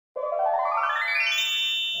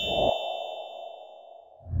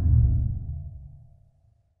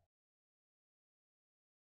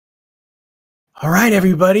All right,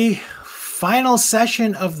 everybody. Final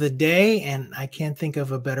session of the day, and I can't think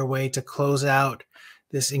of a better way to close out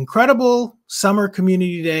this incredible summer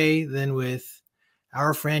community day than with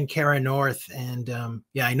our friend Cara North. And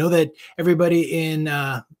yeah, I know that everybody in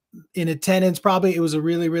attendance probably it was a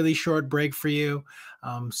really short break for you.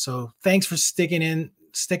 So thanks for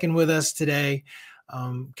sticking with us today.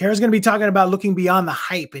 Kara's going to be talking about looking beyond the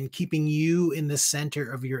hype and keeping you in the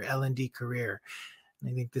center of your L&D career.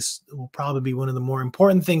 I think this will probably be one of the more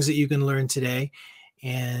important things that you can learn today.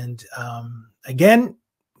 And again,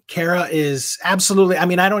 Cara is absolutely, I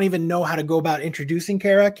mean, I don't even know how to go about introducing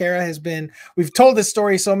Cara. Cara has been, we've told this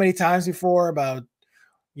story so many times before about,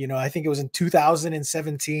 I think it was in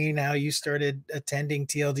 2017 how you started attending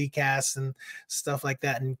TLD casts and stuff like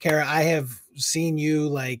that. And Cara, I have seen you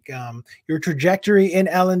like your trajectory in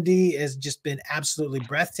L&D has just been absolutely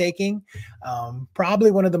breathtaking. Probably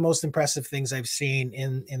one of the most impressive things I've seen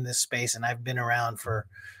in this space, and I've been around for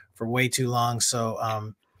way too long.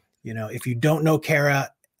 So if you don't know Cara,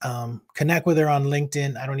 connect with her on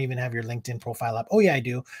LinkedIn. I don't even have your LinkedIn profile up. Oh yeah, I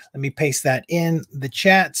do. Let me paste that in the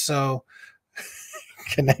chat. So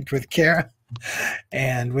connect with Cara.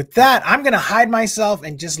 And with that, I'm going to hide myself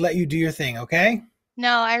and just let you do your thing. Okay.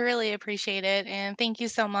 No, I really appreciate it. And thank you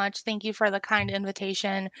so much. Thank you for the kind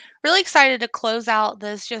invitation. Really excited to close out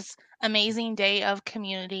this just amazing day of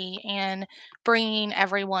community and bringing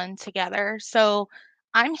everyone together. So,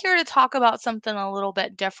 I'm here to talk about something a little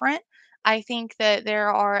bit different. I think that there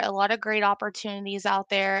are a lot of great opportunities out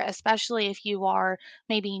there, especially if you are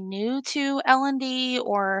maybe new to L&D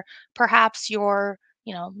or perhaps you're,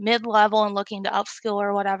 mid-level and looking to upskill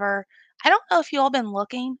or whatever. I don't know if you all been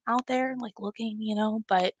looking out there, like looking,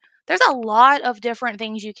 but there's a lot of different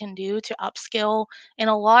things you can do to upskill in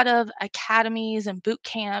a lot of academies and boot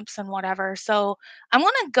camps and whatever. So I'm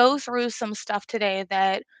going to go through some stuff today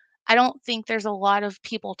that I don't think there's a lot of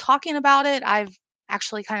people talking about it. I've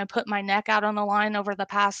actually kind of put my neck out on the line over the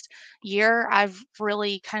past year. I've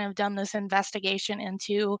really kind of done this investigation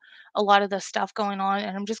into a lot of the stuff going on,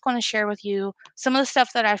 and I'm just going to share with you some of the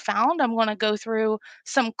stuff that I found. I'm going to go through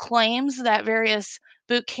some claims that various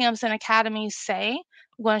boot camps and academies say.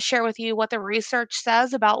 I'm going to share with you what the research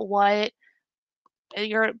says about what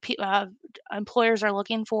your employers are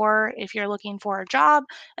looking for if you're looking for a job,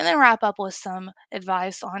 and then wrap up with some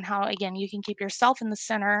advice on how, again, you can keep yourself in the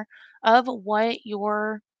center of what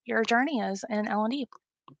your journey is in L&D.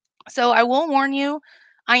 So I will warn you,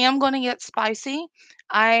 I am going to get spicy.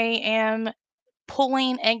 I am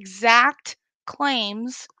pulling exact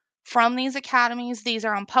claims from these academies. These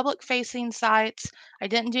are on public facing sites. I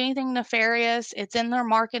didn't do anything nefarious. It's in their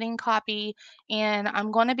marketing copy, and I'm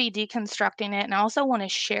going to be deconstructing it. And I also want to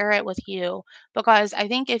share it with you because I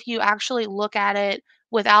think if you actually look at it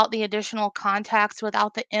without the additional context,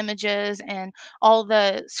 without the images and all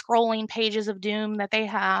the scrolling pages of doom that they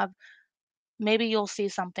have, maybe you'll see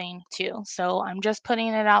something too. So I'm just putting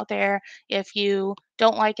it out there. If you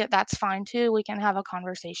don't like it, that's fine too. We can have a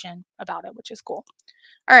conversation about it, which is cool.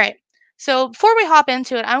 All right. So before we hop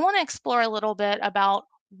into it, I want to explore a little bit about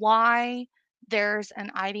why there's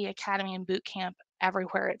an ID Academy and boot camp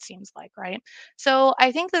everywhere, it seems like, right? So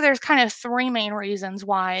I think that there's kind of three main reasons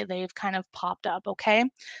why they've kind of popped up, okay?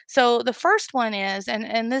 So the first one is,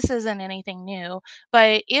 and this isn't anything new,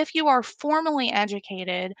 but if you are formally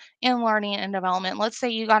educated in learning and development, let's say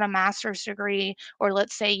you got a master's degree, or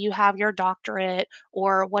let's say you have your doctorate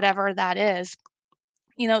or whatever that is,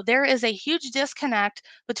 there is a huge disconnect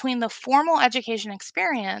between the formal education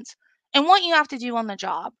experience and what you have to do on the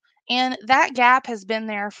job. And that gap has been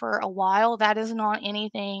there for a while. That is not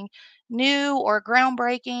anything new or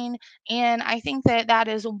groundbreaking. And I think that that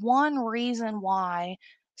is one reason why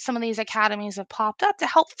some of these academies have popped up to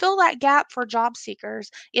help fill that gap for job seekers.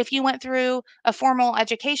 If you went through a formal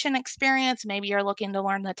education experience, maybe you're looking to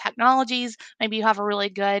learn the technologies, maybe you have a really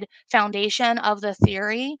good foundation of the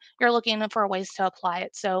theory, you're looking for ways to apply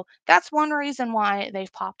it. So that's one reason why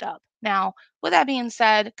they've popped up. Now, with that being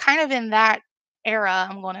said, kind of in that era,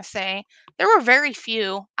 I'm going to say there were very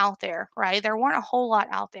few out there, right? There weren't a whole lot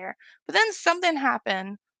out there. But then something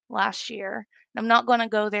happened last year. I'm not going to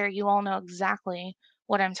go there. You all know exactly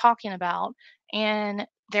what I'm talking about. And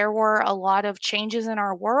there were a lot of changes in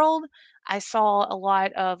our world. I saw a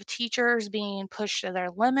lot of teachers being pushed to their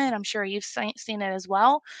limit. I'm sure you've seen it as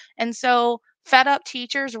well. And so, fed up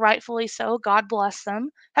teachers, rightfully so, God bless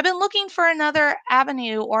them, have been looking for another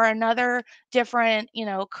avenue or another different,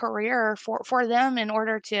 career for them in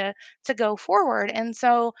order to go forward. And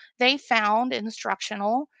so they found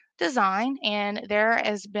instructional design, and there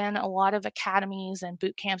has been a lot of academies and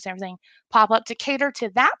boot camps and everything pop up to cater to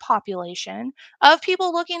that population of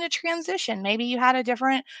people looking to transition. Maybe you had a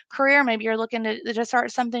different career, maybe you're looking to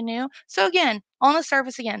start something new. So, again, on the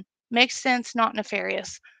surface, again, makes sense, not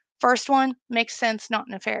nefarious. First one makes sense, not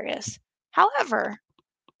nefarious. However,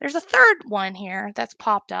 there's a third one here that's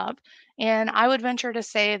popped up, and I would venture to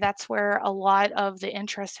say that's where a lot of the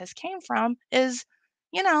interest has came from is,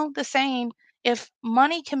 the saying, if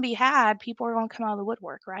money can be had, people are going to come out of the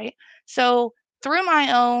woodwork, right? So, through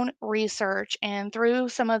my own research and through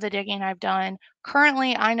some of the digging I've done,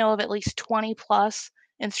 currently I know of at least 20 plus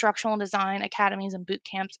instructional design academies and boot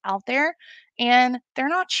camps out there, and they're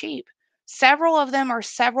not cheap. Several of them are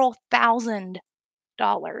several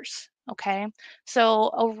 $1,000s. Okay. So,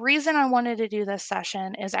 a reason I wanted to do this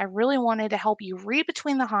session is I really wanted to help you read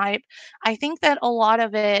between the hype. I think that a lot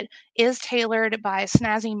of it is tailored by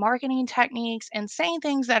snazzy marketing techniques and saying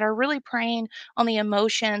things that are really preying on the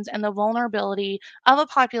emotions and the vulnerability of a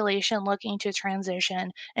population looking to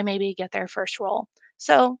transition and maybe get their first role.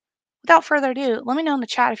 So, without further ado, let me know in the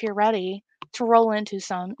chat if you're ready to roll into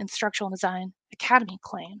some instructional design academy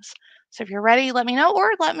claims. So if you're ready, let me know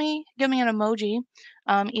or give me an emoji.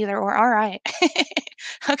 Either or. All right.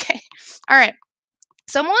 Okay. All right.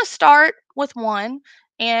 So I'm going to start with one,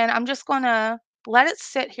 and I'm just going to let it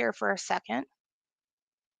sit here for a second.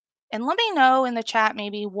 And let me know in the chat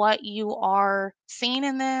maybe what you are seeing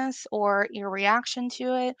in this or your reaction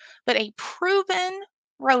to it. But a proven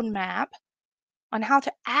roadmap on how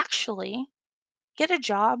to actually get a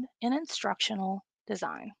job in instructional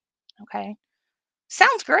design. Okay.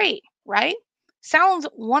 Sounds great, right? Sounds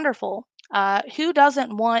wonderful. Who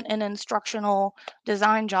doesn't want an instructional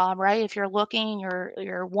design job, right? If you're looking,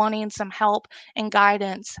 you're wanting some help and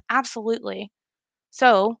guidance, absolutely.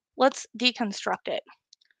 So let's deconstruct it.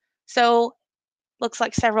 So looks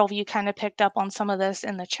like several of you kind of picked up on some of this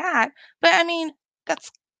in the chat, but I mean, that's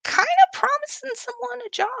kind of promising someone a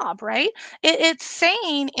job, right? It's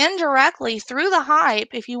saying indirectly through the hype,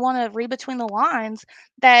 if you want to read between the lines,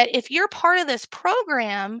 that if you're part of this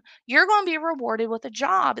program, you're going to be rewarded with a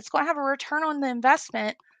job. It's going to have a return on the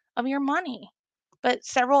investment of your money. But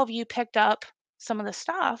several of you picked up some of the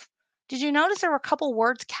stuff. Did you notice there were a couple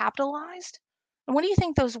words capitalized? And what do you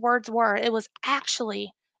think those words were? It was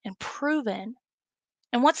actually and proven.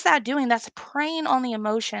 And what's that doing? That's preying on the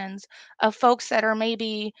emotions of folks that are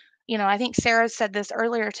maybe, I think Sarah said this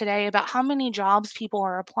earlier today about how many jobs people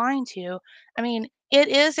are applying to. I mean, it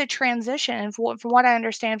is a transition. From what I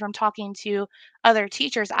understand from talking to other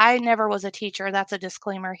teachers, I never was a teacher. That's a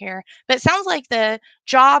disclaimer here. But it sounds like the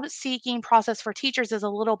job seeking process for teachers is a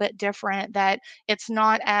little bit different, that it's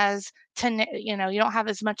not as, you don't have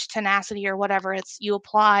as much tenacity or whatever. It's you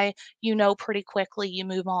apply, pretty quickly, you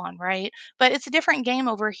move on, right? But it's a different game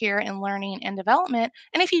over here in learning and development.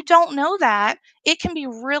 And if you don't know that, it can be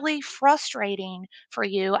really frustrating for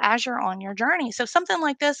you as you're on your journey. So, something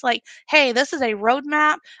like this, like, hey, this is a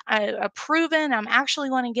roadmap, a proven, I'm actually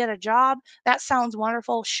going to get a job. That sounds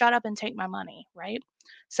wonderful. Shut up and take my money, right?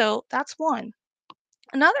 So, that's one.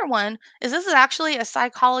 Another one is this is actually a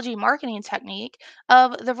psychology marketing technique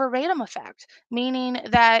of the verbatim effect, meaning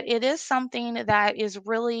that it is something that is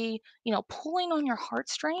really, pulling on your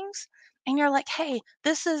heartstrings. And you're like, hey,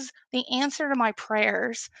 this is the answer to my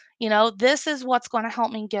prayers. This is what's going to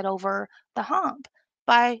help me get over the hump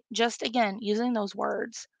by just, again, using those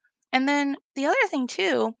words. And then the other thing,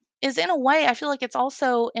 too, is in a way, I feel like it's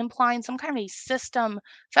also implying some kind of a system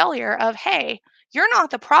failure of, hey, you're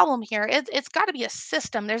not the problem here. It's got to be a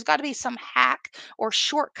system. There's got to be some hack or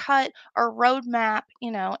shortcut or roadmap,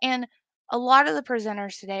 And a lot of the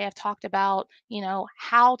presenters today have talked about,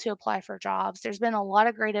 how to apply for jobs. There's been a lot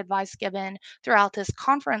of great advice given throughout this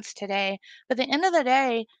conference today. But at the end of the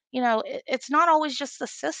day, it's not always just the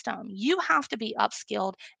system. You have to be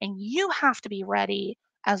upskilled and you have to be ready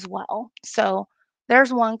as well. So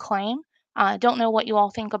there's one claim. Don't know what you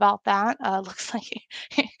all think about that. Looks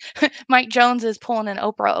like Mike Jones is pulling an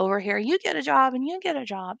Oprah over here. You get a job and you get a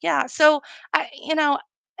job. Yeah. So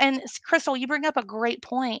and Crystal, you bring up a great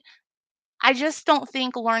point. I just don't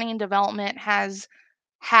think learning and development has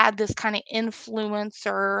had this kind of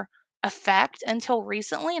influencer effect until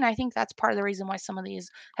recently. And I think that's part of the reason why some of these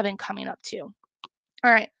have been coming up too.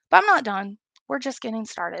 All right. But I'm not done. We're just getting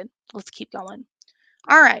started. Let's keep going.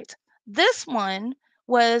 All right. This one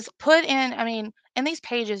was put in, I mean, and these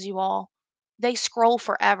pages, you all, they scroll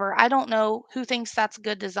forever. I don't know who thinks that's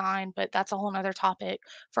good design, but that's a whole nother topic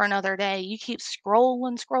for another day. You keep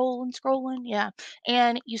scrolling, scrolling, scrolling. Yeah.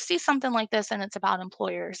 And you see something like this, and it's about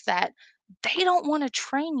employers that they don't want to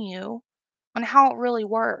train you on how it really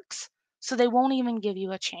works. So they won't even give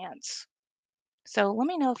you a chance. So let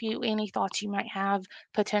me know if you any thoughts you might have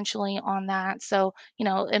potentially on that. So,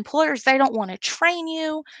 employers they don't want to train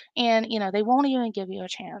you and, they won't even give you a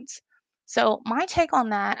chance. So, my take on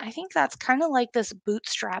that, I think that's kind of like this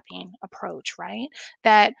bootstrapping approach, right?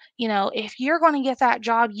 That, if you're going to get that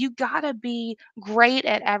job, you got to be great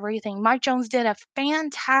at everything. Mike Jones did a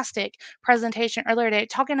fantastic presentation earlier today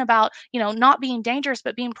talking about, not being dangerous,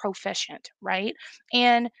 but being proficient, right?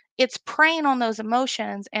 And it's preying on those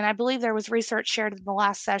emotions. And I believe there was research shared in the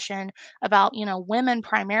last session about, women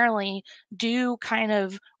primarily do kind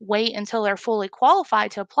of wait until they're fully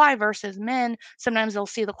qualified to apply versus men. Sometimes they'll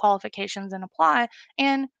see the qualifications and apply.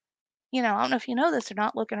 And I don't know if you know this or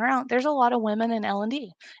not, looking around, there's a lot of women in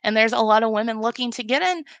L&D and there's a lot of women looking to get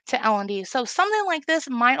into L&D. So something like this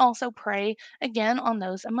might also prey again on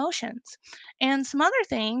those emotions. And some other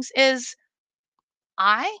things is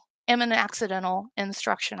I am an accidental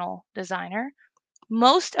instructional designer.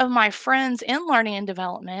 Most of my friends in learning and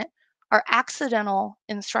development are accidental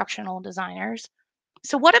instructional designers.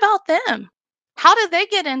 So what about them? How did they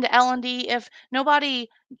get into L&D if nobody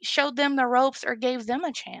showed them the ropes or gave them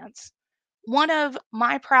a chance? One of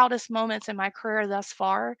my proudest moments in my career thus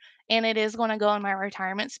far, and it is going to go in my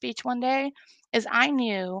retirement speech one day, is I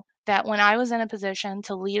knew that when I was in a position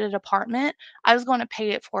to lead a department, I was going to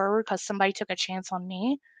pay it forward because somebody took a chance on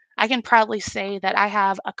me. I can proudly say that I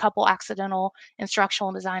have a couple accidental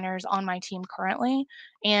instructional designers on my team currently,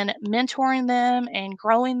 and mentoring them and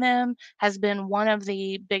growing them has been one of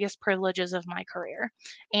the biggest privileges of my career.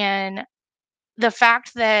 And the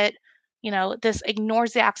fact that this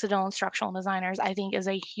ignores the accidental instructional designers I think is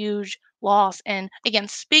a huge loss, and again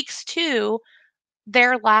speaks to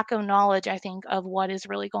their lack of knowledge I think of what is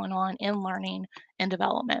really going on in learning and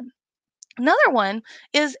development. Another one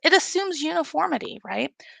is it assumes uniformity,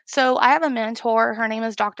 right? So I have a mentor. Her name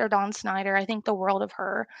is Dr. Dawn Snyder. I think the world of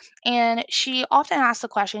her. And she often asks the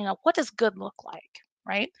question, what does good look like?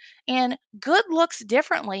 Right. And good looks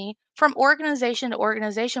differently from organization to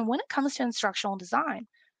organization when it comes to instructional design.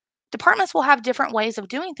 Departments will have different ways of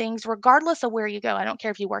doing things regardless of where you go. I don't care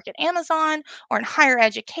if you work at Amazon or in higher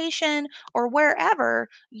education or wherever,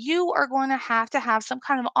 you are going to have some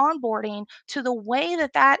kind of onboarding to the way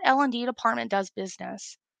that that L&D department does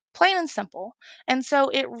business. Plain and simple. And so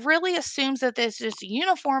it really assumes that there's just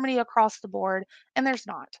uniformity across the board, and there's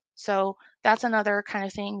not. So that's another kind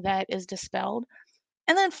of thing that is dispelled.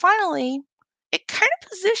 And then finally, it kind of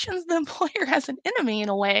positions the employer as an enemy in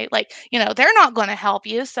a way. Like, they're not going to help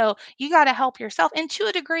you. So you got to help yourself. And to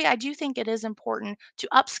a degree, I do think it is important to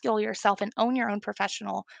upskill yourself and own your own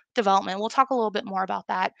professional development. We'll talk a little bit more about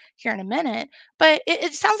that here in a minute. But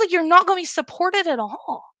it sounds like you're not going to be supported at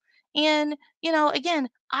all. And, again,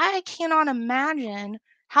 I cannot imagine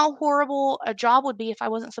how horrible a job would be if I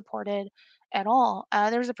wasn't supported at all.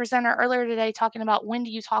 There was a presenter earlier today talking about when do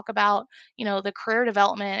you talk about the career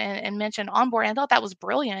development and mentioned onboarding. I thought that was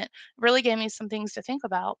brilliant. Really gave me some things to think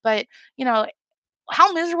about. But, you know,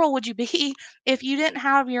 how miserable would you be if you didn't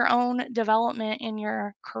have your own development in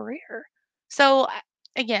your career? So,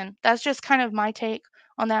 again, that's just kind of my take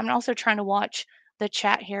on that. I'm also trying to watch the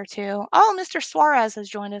chat here too. Oh, Mr. Suarez has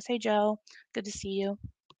joined us. Hey, Joe. Good to see you.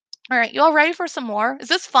 All right, you all ready for some more? Is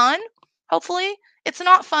this fun? Hopefully. It's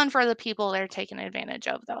not fun for the people they're taking advantage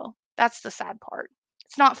of, though. That's the sad part.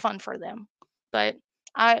 It's not fun for them. But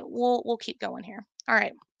we'll keep going here. All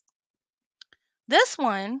right. This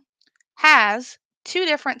one has two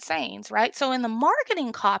different sayings, right? So in the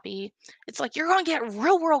marketing copy, it's like you're going to get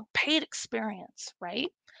real world paid experience, right?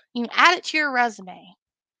 You can add it to your resume.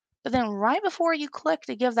 But then right before you click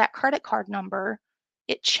to give that credit card number,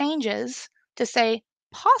 it changes to say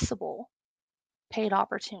possible paid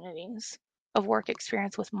opportunities of work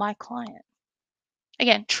experience with my client.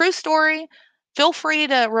 Again, true story. Feel free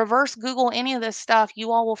to reverse Google any of this stuff.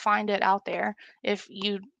 You all will find it out there if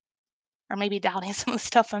you are maybe doubting some of the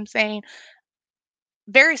stuff I'm saying.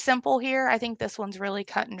 Very simple here. I think this one's really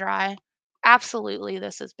cut and dry. Absolutely,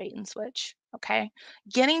 this is bait and switch. Okay.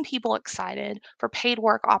 Getting people excited for paid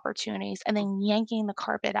work opportunities and then yanking the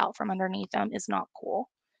carpet out from underneath them is not cool.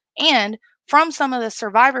 And from some of the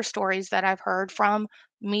survivor stories that I've heard from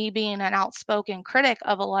me being an outspoken critic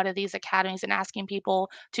of a lot of these academies and asking people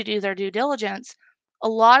to do their due diligence, a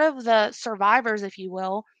lot of the survivors, if you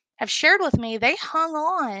will, have shared with me they hung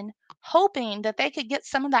on hoping that they could get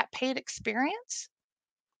some of that paid experience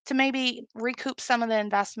to maybe recoup some of the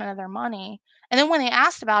investment of their money. And then when they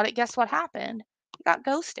asked about it, guess what happened? You got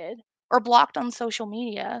ghosted or blocked on social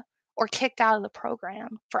media or kicked out of the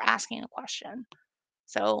program for asking a question.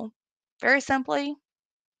 So, very simply,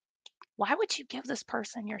 why would you give this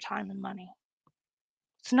person your time and money?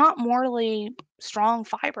 It's not morally strong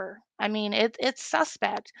fiber. I mean, it's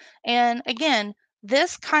suspect. And again,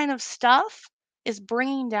 this kind of stuff is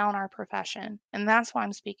bringing down our profession, and that's why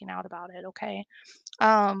I'm speaking out about it. Okay.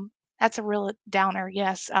 Um, that's a real downer,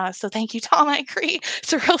 yes. So thank you, Tom. I agree.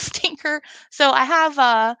 It's a real stinker. So I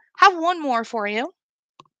have one more for you.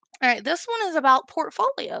 All right, this one is about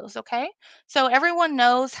portfolios, okay? So everyone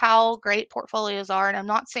knows how great portfolios are, and I'm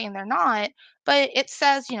not saying they're not, but it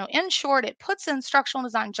says, in short, it puts the instructional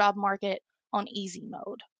design job market on easy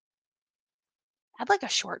mode. I'd like a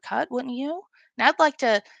shortcut, wouldn't you? And I'd like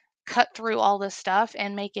to cut through all this stuff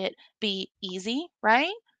and make it be easy,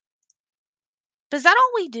 right? But is that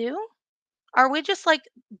all we do? Are we just like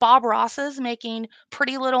Bob Ross's making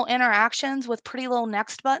pretty little interactions with pretty little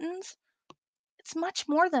next buttons? It's much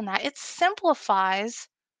more than that. It simplifies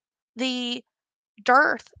the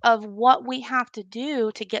dearth of what we have to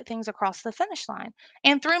do to get things across the finish line.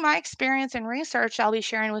 And through my experience and research, I'll be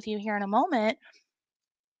sharing with you here in a moment,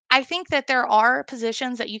 I think that there are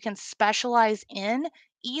positions that you can specialize in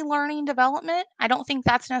e-learning development. I don't think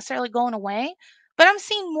that's necessarily going away, but I'm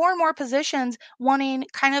seeing more and more positions wanting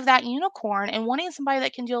kind of that unicorn and wanting somebody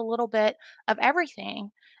that can do a little bit of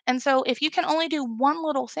everything. And so if you can only do one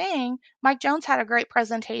little thing, Mike Jones had a great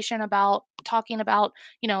presentation about talking about,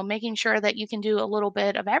 making sure that you can do a little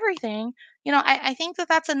bit of everything. I think that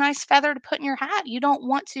that's a nice feather to put in your hat. You don't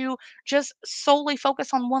want to just solely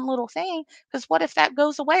focus on one little thing, because what if that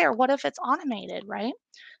goes away, or what if it's automated, right?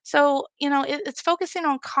 So, it's focusing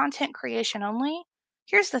on content creation only.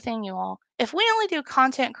 Here's the thing, you all. If we only do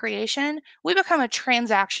content creation, we become a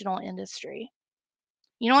transactional industry.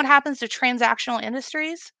 You know what happens to transactional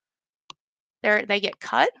industries? They get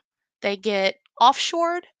cut, they get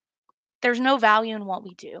offshored. There's no value in what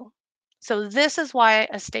we do. So this is why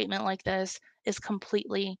a statement like this is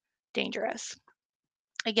completely dangerous.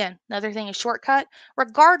 Again, another thing is shortcut.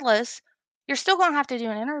 Regardless, you're still going to have to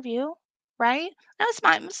do an interview, right? Now,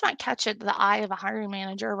 this might catch the eye of a hiring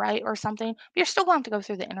manager, right, or something, but you're still going to have to go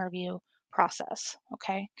through the interview process.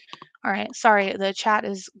 Okay. All right. Sorry, the chat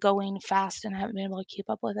is going fast and I haven't been able to keep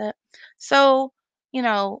up with it. So, you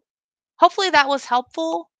know, hopefully that was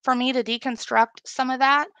helpful for me to deconstruct some of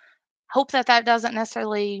that. Hope that that doesn't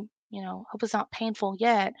necessarily, hope it's not painful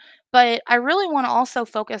yet. But I really want to also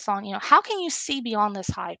focus on, how can you see beyond this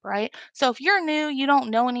hype, right? So if you're new, you don't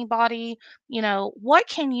know anybody, what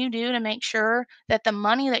can you do to make sure that the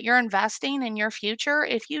money that you're investing in your future,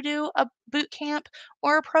 if you do a boot camp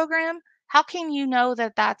or a program, how can you know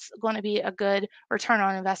that that's going to be a good return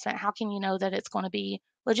on investment? How can you know that it's going to be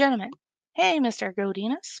legitimate? Hey, Mr.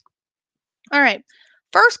 Godinez. All right.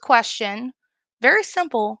 First question, very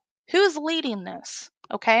simple. Who's leading this?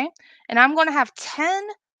 Okay. And I'm going to have 10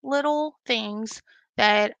 little things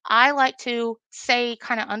that I like to say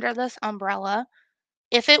kind of under this umbrella.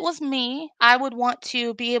 If it was me, I would want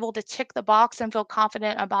to be able to tick the box and feel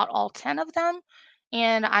confident about all 10 of them.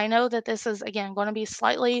 And I know that this is, again, going to be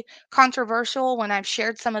slightly controversial. When I've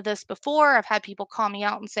shared some of this before, I've had people call me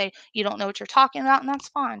out and say, you don't know what you're talking about, and that's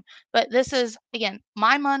fine. But this is, again,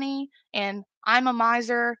 my money, and I'm a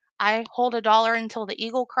miser. I hold a dollar until the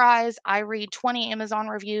eagle cries. I read 20 Amazon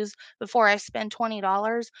reviews before I spend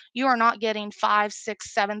 $20. You are not getting five,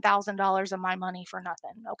 six, $7,000 of my money for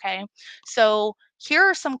nothing. Okay. So here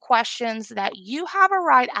are some questions that you have a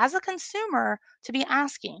right as a consumer to be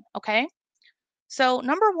asking. Okay. So,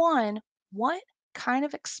 number one, what kind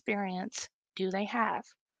of experience do they have?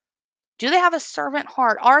 Do they have a servant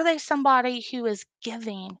heart? Are they somebody who is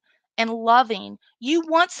giving and loving? You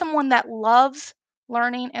want someone that loves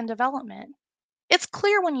learning and development. It's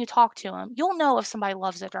clear when you talk to them. You'll know if somebody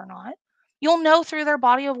loves it or not. You'll know through their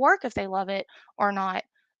body of work if they love it or not.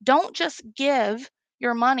 Don't just give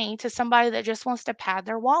your money to somebody that just wants to pad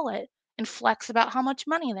their wallet and flex about how much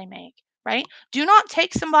money they make, right? Do not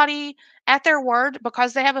take somebody at their word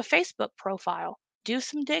because they have a Facebook profile. Do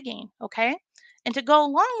some digging, okay? And to go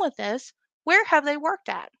along with this, where have they worked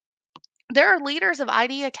at? There are leaders of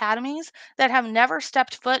ID academies that have never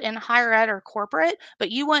stepped foot in higher ed or corporate, but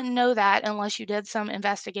you wouldn't know that unless you did some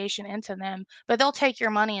investigation into them. But they'll take your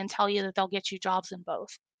money and tell you that they'll get you jobs in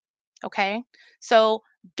both. Okay. So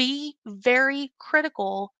be very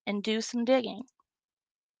critical and do some digging.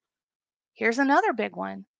 Here's another big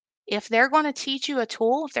one. If they're going to teach you a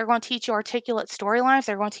tool, if they're going to teach you articulate storyline, if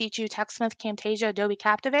they're going to teach you TechSmith, Camtasia, Adobe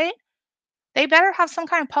Captivate, they better have some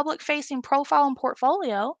kind of public facing profile and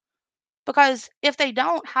portfolio, because if they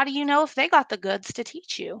don't, how do you know if they got the goods to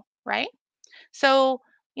teach you, right? So,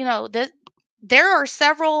 there are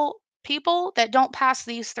several people that don't pass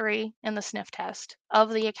these three in the sniff test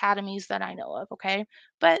of the academies that I know of, okay?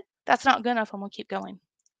 But that's not good enough. I'm going to keep going.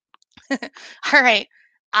 All right.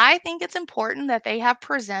 I think it's important that they have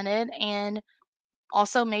presented and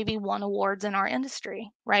also maybe won awards in our industry,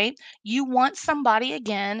 right? You want somebody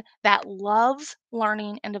again that loves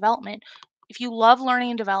learning and development. If you love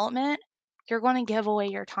learning and development, you're going to give away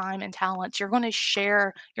your time and talents. You're going to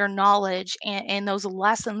share your knowledge and those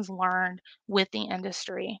lessons learned with the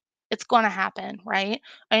industry. It's going to happen, right?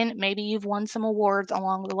 And maybe you've won some awards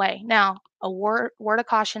along the way. Now, a word of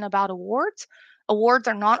caution about awards. Awards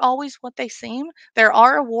are not always what they seem. There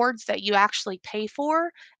are awards that you actually pay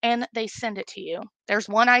for and they send it to you. There's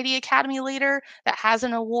one ID Academy leader that has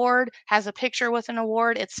an award, has a picture with an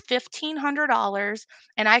award. It's $1,500,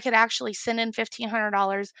 and I could actually send in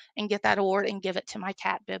 $1,500 and get that award and give it to my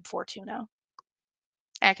cat, Bib Fortuna.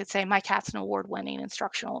 I could say my cat's an award-winning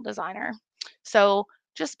instructional designer. So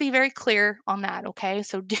just be very clear on that, okay?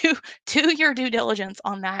 So do your due diligence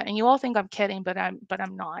on that. And you all think I'm kidding, but I'm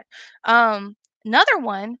not. Another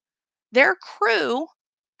one, their crew,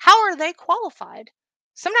 how are they qualified?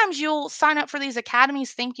 Sometimes you'll sign up for these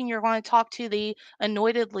academies thinking you're going to talk to the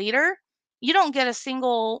anointed leader. You don't get a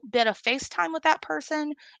single bit of FaceTime with that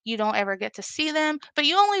person. You don't ever get to see them, but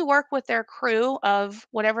you only work with their crew of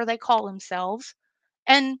whatever they call themselves.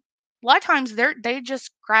 And a lot of times they just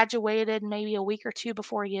graduated maybe a week or two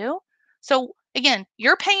before you. So again,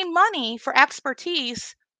 you're paying money for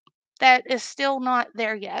expertise that is still not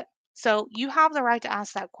there yet. So you have the right to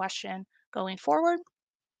ask that question going forward.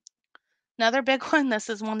 Another big one, this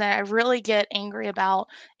is one that I really get angry about,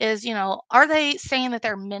 is, are they saying that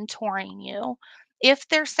they're mentoring you? If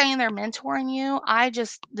they're saying they're mentoring you,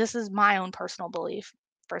 this is my own personal belief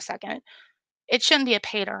for a second. It shouldn't be a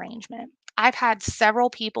paid arrangement. I've had several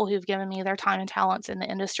people who've given me their time and talents in the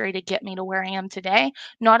industry to get me to where I am today.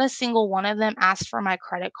 Not a single one of them asked for my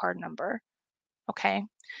credit card number. Okay.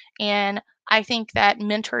 And I think that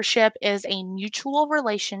mentorship is a mutual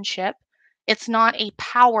relationship. It's not a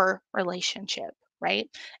power relationship, right?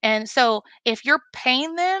 And so if you're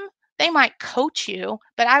paying them, they might coach you,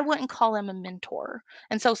 but I wouldn't call them a mentor.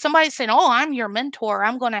 And so somebody's saying, "Oh, I'm your mentor.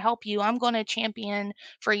 I'm going to help you. I'm going to champion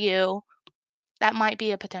for you." That might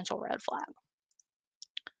be a potential red flag.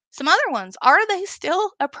 Some other ones, are they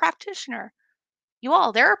still a practitioner? You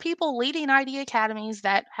all, there are people leading ID academies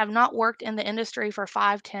that have not worked in the industry for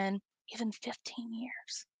 5, 10, even 15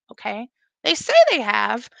 years. Okay. They say they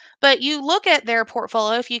have, but you look at their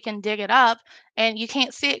portfolio if you can dig it up and you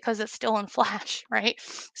can't see it because it's still in flash, right?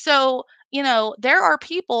 So, there are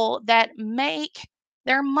people that make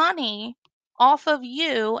their money off of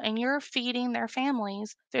you and you're feeding their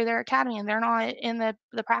families through their academy and they're not in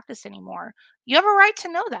the practice anymore. You have a right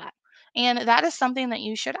to know that. And that is something that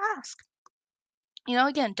you should ask.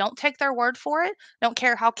 Again, don't take their word for it. Don't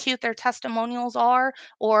care how cute their testimonials are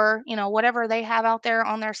or, whatever they have out there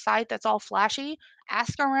on their site that's all flashy.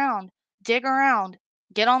 Ask around, dig around,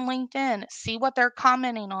 get on LinkedIn, see what they're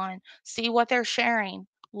commenting on, see what they're sharing.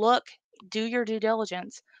 Look, do your due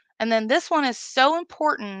diligence. And then this one is so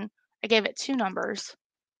important. I gave it 2 numbers.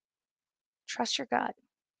 Trust your gut.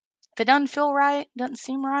 If it doesn't feel right, doesn't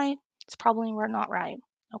seem right, it's probably not right.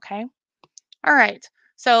 Okay. All right.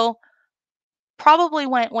 So probably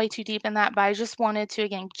went way too deep in that, but I just wanted to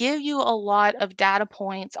again give you a lot of data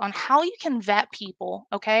points on how you can vet people,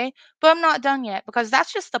 okay? But I'm not done yet because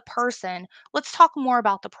that's just the person. Let's talk more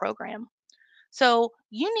about the program. So,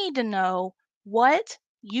 you need to know what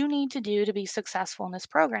you need to do to be successful in this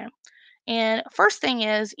program. And first thing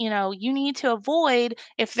is, you need to avoid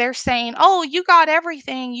if they're saying, "Oh, you got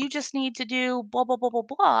everything, you just need to do blah blah blah blah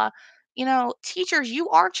blah." Teachers, you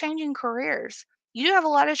are changing careers. You do have a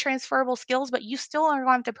lot of transferable skills, but you still are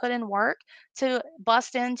going to put in work to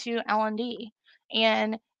bust into L&D.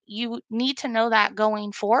 And you need to know that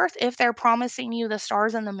going forth. If they're promising you the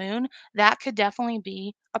stars and the moon, that could definitely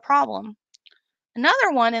be a problem.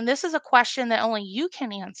 Another one, and this is a question that only you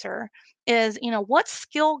can answer, is, what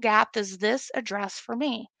skill gap does this address for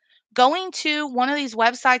me? Going to one of these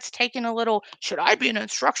websites, taking a little, should I be an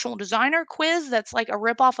instructional designer quiz that's like a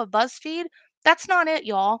ripoff of BuzzFeed? That's not it,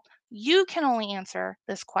 y'all. You can only answer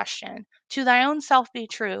this question. To thy own self be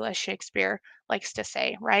true, as Shakespeare likes to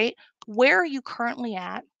say, right? Where are you currently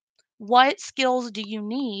at? What skills do you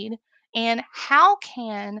need? And how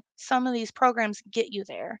can some of these programs get you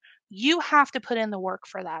there? You have to put in the work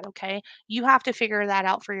for that, okay? You have to figure that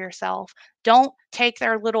out for yourself. Don't take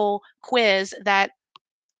their little quiz that,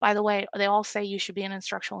 by the way, they all say you should be an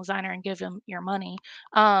instructional designer and give them your money.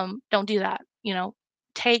 Don't do that.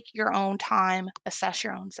 Take your own time, assess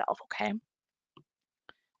your own self, okay?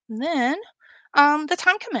 And then the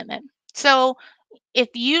time commitment. So If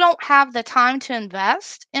you don't have the time to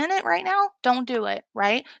invest in it right now, don't do it,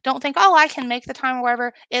 right? Don't think, oh, I can make the time or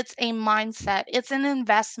whatever. It's a mindset, it's an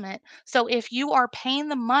investment. So if you are paying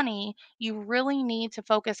the money, you really need to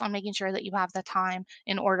focus on making sure that you have the time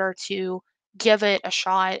in order to give it a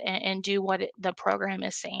shot and do what the program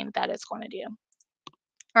is saying that it's going to do.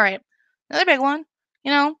 All right. Another big one,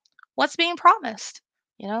 you know, what's being promised?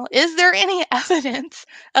 Is there any evidence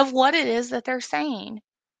of what it is that they're saying?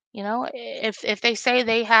 If they say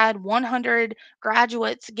they had 100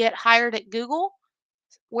 graduates get hired at Google,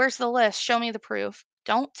 where's the list? Show me the proof.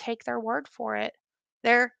 Don't take their word for it.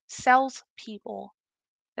 They're sales people.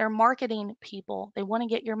 They're marketing people. They want to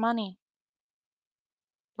get your money.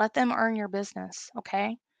 Let them earn your business,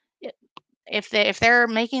 okay? I- if they're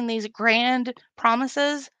making these grand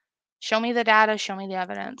promises, show me the data, show me the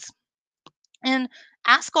evidence. And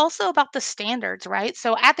ask also about the standards, right?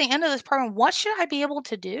 So at the end of this program, what should I be able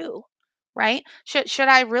to do? Right? Should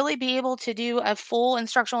I really be able to do a full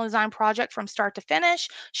instructional design project from start to finish?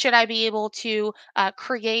 Should I be able to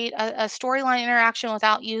create a storyline interaction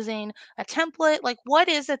without using a template? Like, what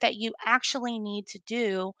is it that you actually need to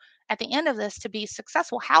do at the end of this to be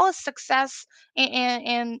successful? How is success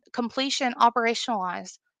and completion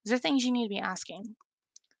operationalized? These are things you need to be asking.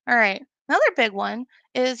 All right. Another big one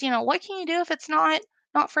is, what can you do if it's not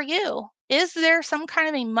for you? Is there some kind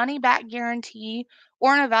of a money back guarantee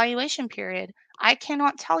or an evaluation period? I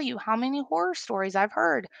cannot tell you how many horror stories I've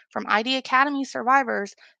heard from ID Academy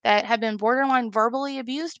survivors that have been borderline verbally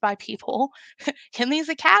abused by people in these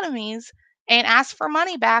academies and ask for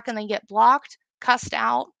money back and they get blocked, cussed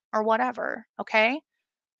out, or whatever. Okay.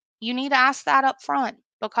 You need to ask that up front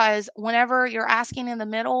because whenever you're asking in the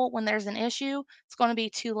middle when there's an issue, it's going to be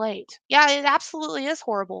too late. Yeah, it absolutely is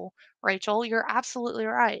horrible, Rachel. You're absolutely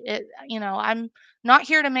right. I'm not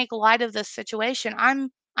here to make light of this situation.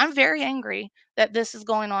 I'm very angry that this is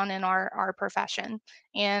going on in our profession,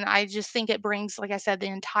 and I just think it brings, like I said, the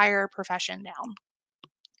entire profession down.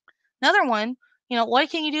 Another one,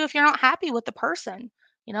 what can you do if you're not happy with the person?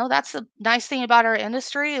 That's the nice thing about our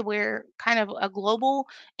industry. We're kind of a global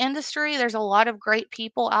industry. There's a lot of great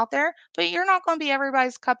people out there, but you're not going to be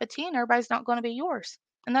everybody's cup of tea and everybody's not going to be yours.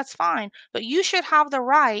 And that's fine. But you should have the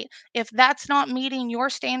right, if that's not meeting your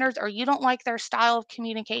standards or you don't like their style of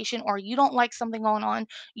communication or you don't like something going on,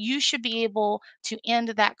 you should be able to end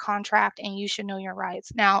that contract and you should know your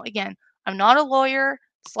rights. Now, again, I'm not a lawyer.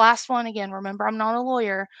 This last one, again, remember, I'm not a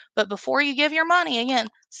lawyer, but before you give your money, again,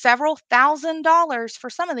 several $1,000s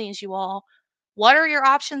for some of these, you all, what are your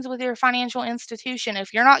options with your financial institution?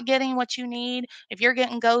 If you're not getting what you need, if you're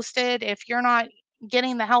getting ghosted, if you're not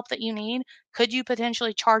getting the help that you need, could you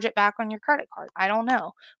potentially charge it back on your credit card? I don't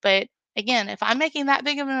know. But again, if I'm making that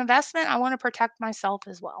big of an investment, I want to protect myself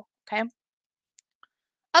as well. Okay.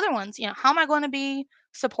 Other ones, how am I going to be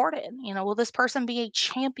supported? Will this person be a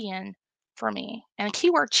champion for me? And a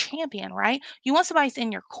keyword champion, right? You want somebody who's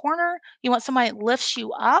in your corner. You want somebody that lifts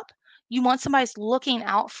you up. You want somebody who's looking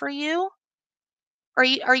out for you. Are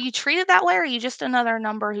you treated that way, or are you just another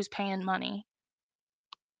number who's paying money?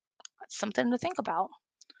 That's something to think about.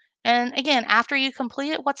 And again, after you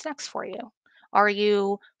complete it, what's next for you? Are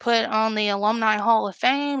you put on the Alumni Hall of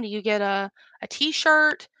Fame? Do you get a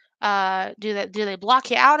T-shirt? Do they block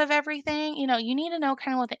you out of everything? You need to know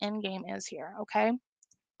kind of what the end game is here. Okay.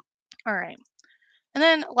 All right. And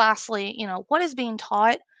then lastly, what is being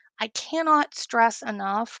taught? I cannot stress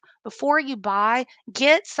enough before you buy,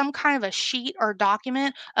 get some kind of a sheet or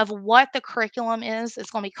document of what the curriculum is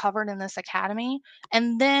that's going to be covered in this academy,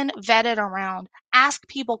 and then vet it around. Ask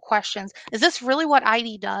people questions. Is this really what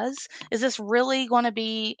ID does? Is this really going to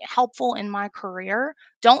be helpful in my career?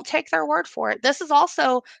 Don't take their word for it. This is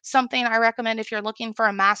also something I recommend if you're looking for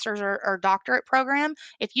a master's or doctorate program.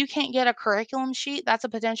 If you can't get a curriculum sheet, that's a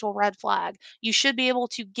potential red flag. You should be able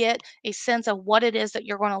to get a sense of what it is that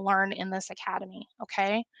you're going to learn in this academy.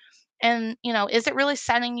 Okay. And, is it really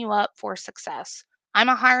setting you up for success? I'm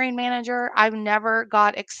a hiring manager. I've never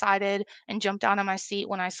got excited and jumped out of my seat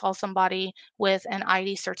when I saw somebody with an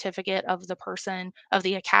ID certificate of the person of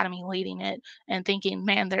the academy leading it and thinking,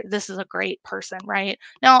 man, this is a great person, right?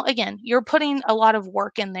 Now, again, you're putting a lot of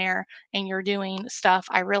work in there and you're doing stuff.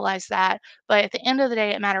 I realize that. But at the end of the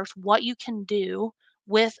day, it matters what you can do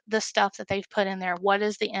with the stuff that they've put in there. What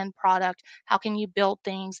is the end product? How can you build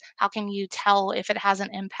things? How can you tell if it has an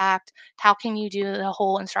impact? How can you do the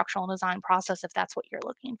whole instructional design process if that's what you're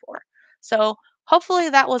looking for? So hopefully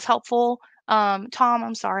that was helpful. Tom,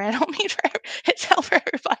 I'm sorry, I don't mean for tell for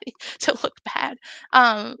everybody to look bad.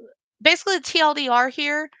 Um, Basically, the TLDR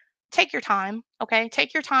here: take your time. Okay,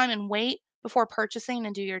 take your time and wait before purchasing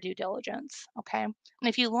and do your due diligence. Okay, and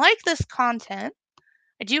if you like this content,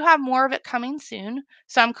 I do have more of it coming soon.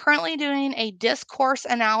 So I'm currently doing a discourse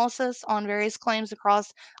analysis on various claims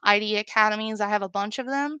across ID academies. I have a bunch of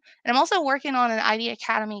them. And I'm also working on an ID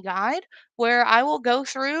Academy guide where I will go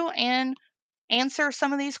through and answer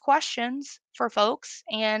some of these questions for folks.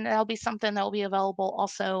 And that'll be something that will be available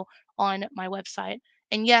also on my website.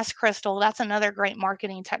 And yes, Crystal, that's another great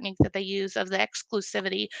marketing technique that they use of the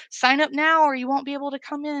exclusivity. Sign up now or you won't be able to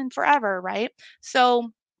come in forever, right?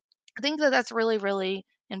 So I think that that's really, really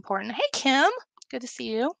important. Hey, Kim, good to see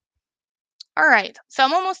you. All right, so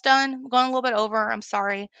I'm almost done. I'm going a little bit over. I'm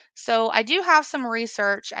sorry. So I do have some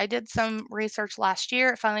research. I did some research last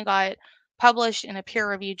year. It finally got published in a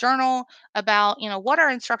peer-reviewed journal about, what are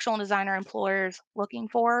instructional designer employers looking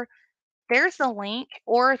for. There's the link,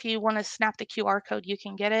 or if you want to snap the QR code, you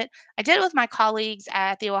can get it. I did it with my colleagues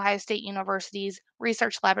at the Ohio State University's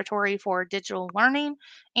Research Laboratory for Digital Learning.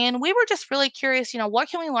 And we were just really curious, what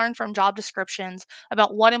can we learn from job descriptions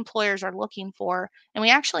about what employers are looking for? And we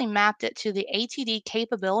actually mapped it to the ATD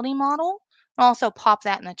capability model. I'll also pop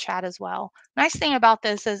that in the chat as well. Nice thing about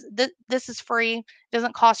this is this is free. It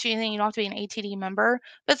doesn't cost you anything. You don't have to be an ATD member,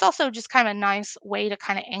 but it's also just kind of a nice way to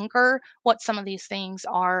kind of anchor what some of these things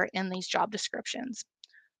are in these job descriptions.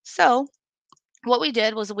 So what we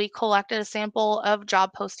did was we collected a sample of job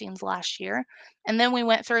postings last year, and then we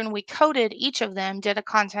went through and we coded each of them, did a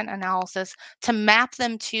content analysis to map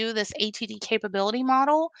them to this ATD capability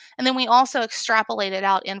model. And then we also extrapolated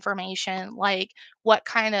out information like what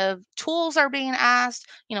kind of tools are being asked,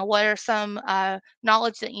 what are some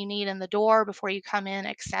knowledge that you need in the door before you come in,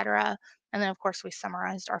 etc. And then, of course, we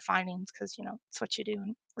summarized our findings because, it's what you do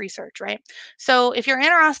in research, right? So if you're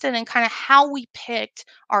interested in kind of how we picked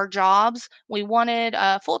our jobs. We wanted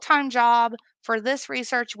a full time job. For this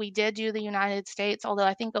research, we did do the United States, although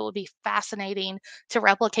I think it would be fascinating to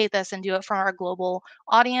replicate this and do it from our global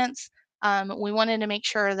audience. We wanted to make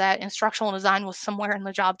sure that instructional design was somewhere in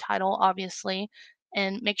the job title, obviously,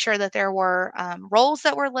 and make sure that there were roles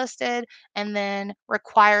that were listed and then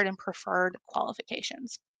required and preferred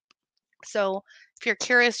qualifications. So if you're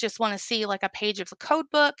curious, just want to see like a page of the code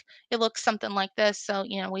book, it looks something like this. So,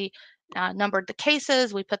 we numbered the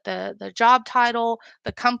cases, we put the job title,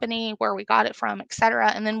 the company, where we got it from,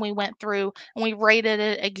 etc. And then we went through and we rated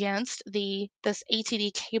it against this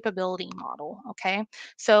ATD capability model. Okay.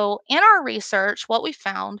 So in our research, what we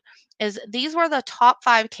found is these were the top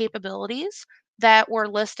 5 capabilities that were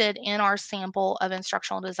listed in our sample of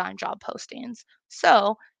instructional design job postings.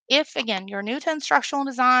 So if again you're new to instructional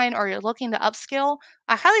design or you're looking to upskill,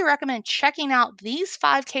 I highly recommend checking out these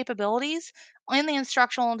 5 capabilities in the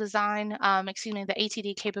instructional design, the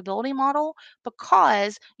ATD capability model,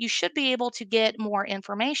 because you should be able to get more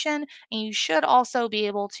information and you should also be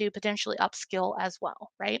able to potentially upskill as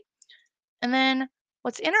well, right? And then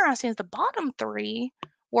what's interesting is the bottom 3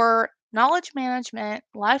 were knowledge management,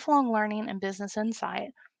 lifelong learning, and business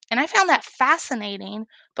insight. And I found that fascinating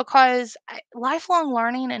because lifelong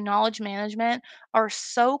learning and knowledge management are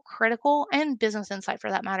so critical, and business insight for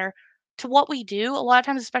that matter, to what we do. A lot of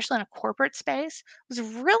times, especially in a corporate space, I was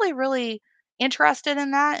really, really interested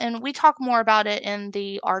in that. And we talk more about it in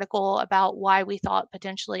the article about why we thought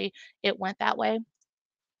potentially it went that way.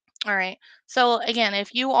 All right. So again,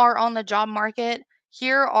 if you are on the job market,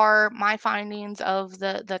 here are my findings of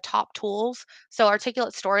the top tools. So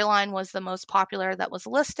Articulate Storyline was the most popular that was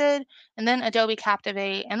listed, and then Adobe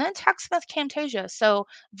Captivate, and then TechSmith Camtasia. So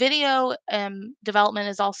video development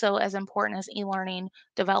is also as important as e-learning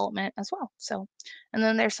development as well. So, and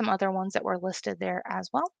then there's some other ones that were listed there as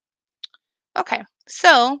well. Okay.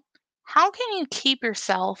 So, how can you keep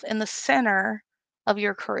yourself in the center of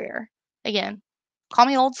your career? Again, call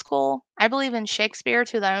me old school. I believe in Shakespeare,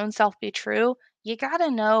 to thy own self be true. You got to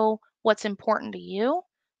know what's important to you.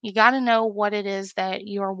 You got to know what it is that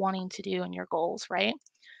you're wanting to do and your goals, right?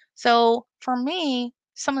 So for me,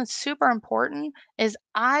 something super important is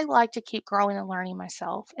I like to keep growing and learning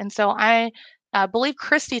myself. And so I believe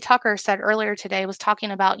Christy Tucker said earlier today was talking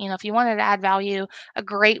about, if you wanted to add value, a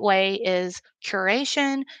great way is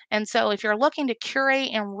curation. And so if you're looking to curate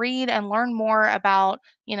and read and learn more about,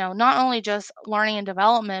 not only just learning and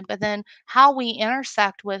development, but then how we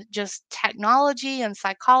intersect with just technology and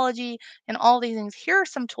psychology and all these things, here are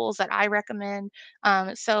some tools that I recommend.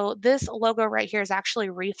 So this logo right here is actually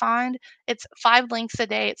refined. It's 5 links a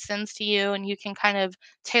day it sends to you, and you can kind of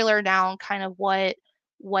tailor down kind of what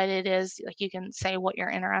it is. Like you can say what you're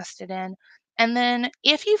interested in. And then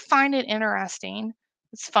if you find it interesting,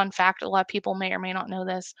 it's a fun fact, a lot of people may or may not know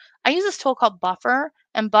this. I use this tool called Buffer,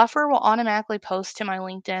 and Buffer will automatically post to my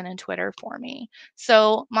LinkedIn and Twitter for me.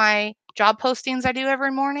 So my job postings I do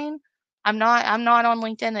every morning, I'm not on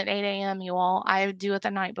LinkedIn at 8 a.m., you all. I do it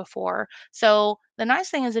the night before. So the nice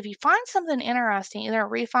thing is if you find something interesting, either at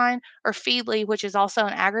Refine or Feedly, which is also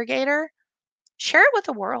an aggregator, share it with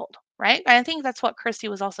the world, right? And I think that's what Christy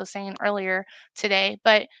was also saying earlier today.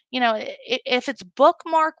 But if it's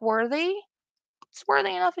bookmark worthy, it's worthy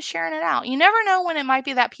enough of sharing it out. You never know when it might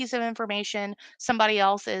be that piece of information somebody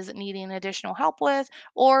else is needing additional help with,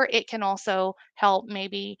 or it can also help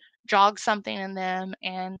maybe jog something in them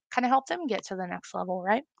and kind of help them get to the next level,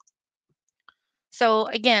 right? So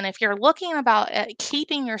again, if you're looking about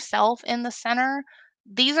keeping yourself in the center,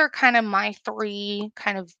 these are kind of my three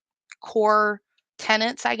kind of core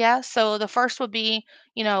tenets, I guess. So the first would be,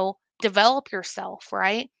 develop yourself,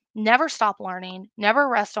 right? Never stop learning, never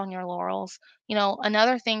rest on your laurels.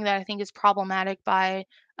 Another thing that I think is problematic by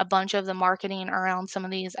a bunch of the marketing around some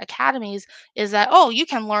of these academies is that, oh, you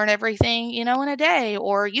can learn everything, in a day,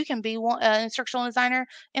 or you can be an instructional designer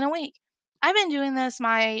in a week. I've been doing this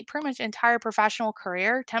my pretty much entire professional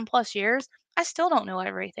career, 10 plus years. I still don't know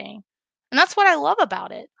everything. And that's what I love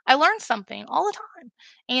about it. I learn something all the time.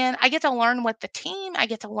 And I get to learn with the team. I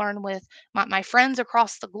get to learn with my friends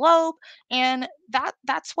across the globe. And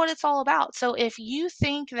that's what it's all about. So if you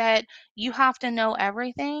think that you have to know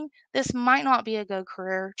everything, this might not be a good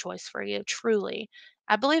career choice for you, truly.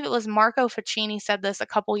 I believe it was Marco Ficini said this a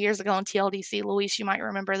couple years ago on TLDC. Luis, you might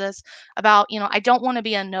remember this about, I don't want to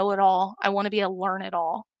be a know it all. I want to be a learn it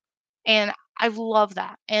all. And I love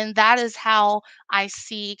that. And that is how I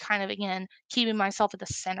see kind of, again, keeping myself at the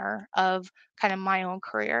center of kind of my own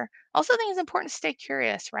career. I also think it's important to stay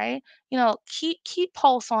curious, right? Keep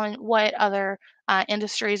pulse on what other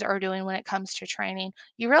industries are doing when it comes to training.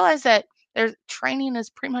 You realize that there's training is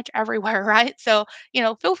pretty much everywhere, right? So,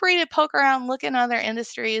 feel free to poke around, look in other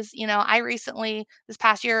industries. I recently, this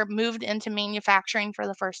past year, moved into manufacturing for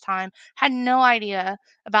the first time. Had no idea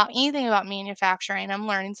about anything about manufacturing. I'm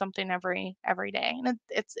learning something every day, and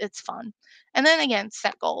it's fun. And then again,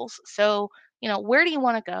 set goals. So, where do you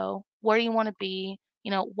want to go? Where do you want to be?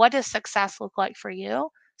 What does success look like for you?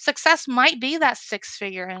 Success might be that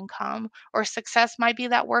six-figure income, or success might be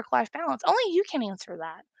that work-life balance. Only you can answer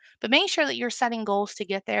that. But making sure that you're setting goals to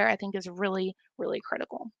get there, I think, is really, really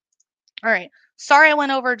critical. All right. Sorry I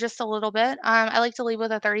went over just a little bit. I like to leave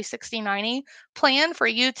with a 30, 60, 90 plan for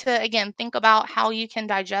you to, again, think about how you can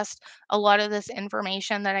digest a lot of this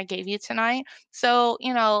information that I gave you tonight. So,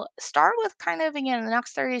 start with kind of, again, the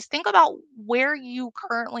next 30 days, think about where you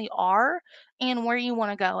currently are and where you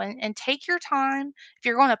want to go, and take your time. If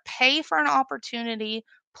you're going to pay for an opportunity,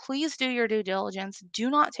 please do your due diligence.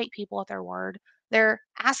 Do not take people at their word. They're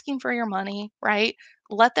asking for your money, right?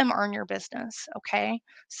 Let them earn your business. Okay.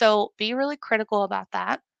 So be really critical about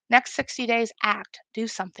that. Next 60 days, act, do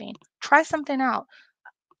something, try something out.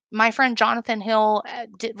 My friend Jonathan Hill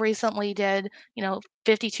recently did,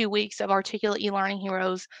 52 weeks of Articulate E-Learning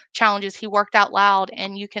Heroes challenges. He worked out loud,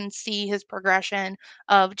 and you can see his progression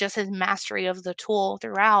of just his mastery of the tool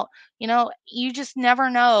throughout. You just never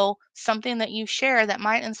know something that you share that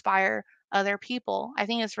might inspire other people. I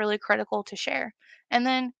think it's really critical to share. And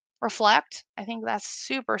then reflect. I think that's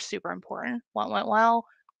super, super important. What went well,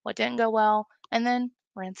 what didn't go well, and then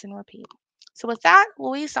rinse and repeat. So with that,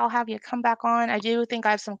 Luis, I'll have you come back on. I do think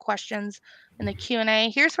I have some questions in the Q&A.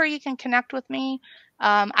 Here's where you can connect with me.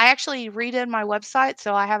 I actually redid my website,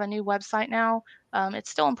 so I have a new website now. It's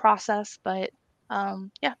still in process, but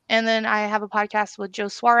yeah. And then I have a podcast with Joe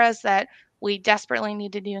Suarez that we desperately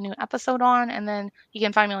need to do a new episode on. And then you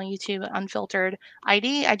can find me on YouTube, Unfiltered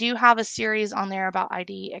ID. I do have a series on there about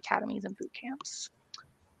ID academies and boot camps.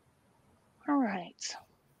 All right.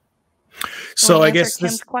 Want So to I answer guess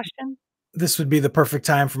Kim's question? this would be the perfect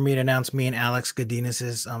time for me to announce me and Alex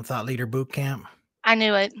Godinez's Thought Leader Boot Camp. I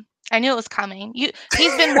knew it. I knew it was coming.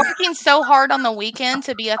 He's been working so hard on the weekend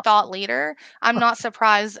to be a thought leader. I'm not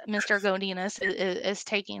surprised Mr. Godinez is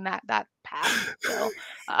taking that path. So,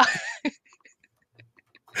 uh,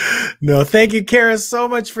 No, thank you, Cara, so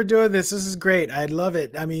much for doing this. This is great. I love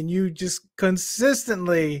it. I mean, you just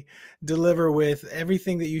consistently deliver with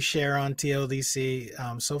everything that you share on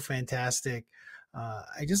TLDC. So fantastic.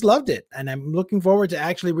 I just loved it, and I'm looking forward to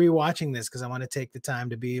actually rewatching this because I want to take the time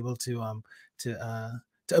to be able to uh,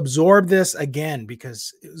 to absorb this again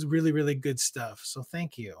because it was really, really good stuff. So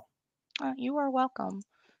thank you. you are welcome.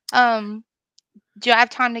 Um, do you have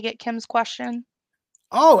time to get Kim's question?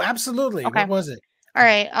 Oh, absolutely. Okay. What was it? All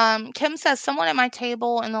right. Kim says someone at my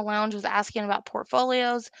table in the lounge was asking about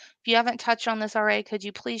portfolios. If you haven't touched on this already, could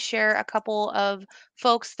you please share a couple of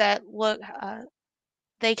folks that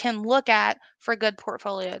they can look at for good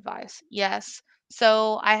portfolio advice? Yes.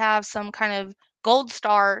 So I have some kind of gold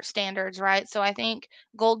star standards, right? So I think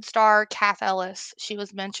gold star Kath Ellis, she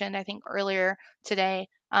was mentioned, I think, earlier today.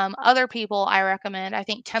 Other people I recommend, I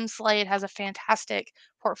think Tim Slade has a fantastic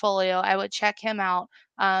portfolio. I would check him out.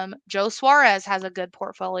 Joe Suarez has a good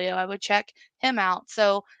portfolio. I would check him out.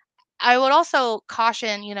 So I would also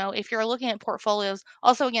caution, if you're looking at portfolios,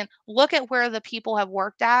 also again, look at where the people have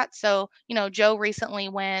worked at. So, Joe recently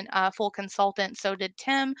went full consultant, so did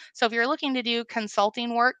Tim. So if you're looking to do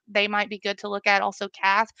consulting work, they might be good to look at. Also,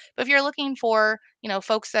 Kath. But if you're looking for,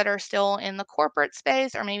 folks that are still in the corporate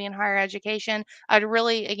space or maybe in higher education, I'd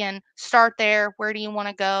really, again, start there. Where do you want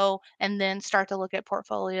to go? And then start to look at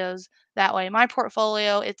portfolios that way. My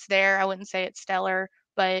portfolio, it's there. I wouldn't say it's stellar,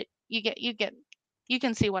 but you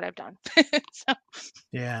can see what I've done. So,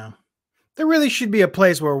 Yeah. There really should be a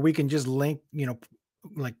place where we can just link,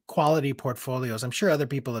 like quality portfolios. I'm sure other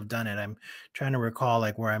people have done it. I'm trying to recall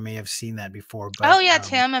like where I may have seen that before, oh but yeah,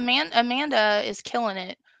 Tim, Amanda is killing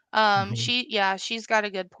it. mhm. She's got a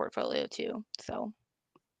good portfolio too. So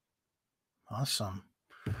Awesome.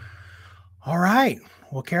 All right.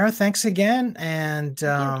 Well, Kara, thanks again. And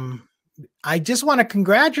thank you. I just want to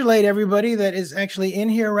congratulate everybody that is actually in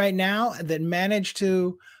here right now that managed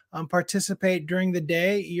to participate during the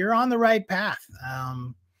day. You're on the right path.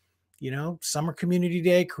 Summer community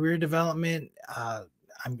day, career development.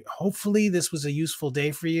 Hopefully this was a useful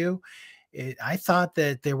day for you. I thought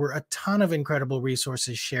that there were a ton of incredible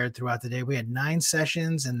resources shared throughout the day. We had 9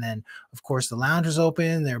 sessions, and then, of course, the lounge was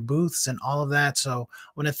open, their booths, and all of that. So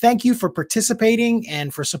I want to thank you for participating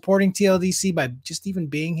and for supporting TLDC by just even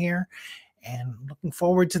being here. And looking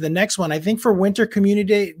forward to the next one. I think for Winter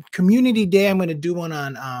Community Day, I'm going to do one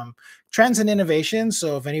on trends and innovation.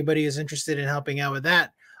 So if anybody is interested in helping out with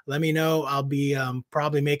that, let me know. I'll be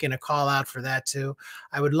probably making a call out for that too.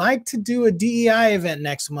 I would like to do a DEI event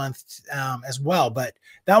next month as well, but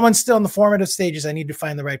that one's still in the formative stages. I need to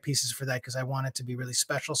find the right pieces for that because I want it to be really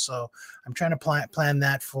special. So I'm trying to plan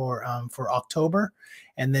that for October.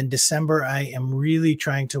 And then December, I am really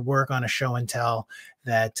trying to work on a show and tell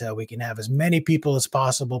that we can have as many people as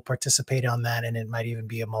possible participate on that. And it might even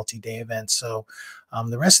be a multi-day event. So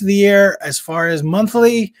the rest of the year, as far as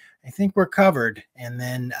monthly, I think we're covered. And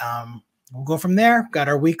then we'll go from there. Got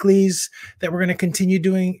our weeklies that we're going to continue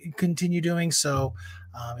doing. So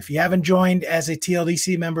if you haven't joined as a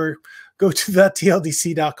TLDC member, go to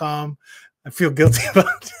tldc.com. I feel guilty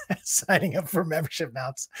about signing up for membership now.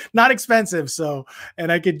 It's not expensive. So,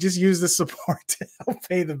 and I could just use the support to help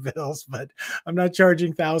pay the bills, but I'm not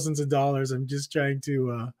charging thousands of dollars. I'm just trying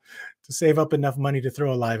to save up enough money to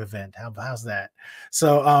throw a live event. How's that?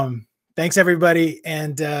 So, thanks everybody.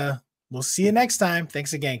 And we'll see you next time.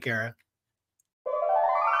 Thanks again, Cara.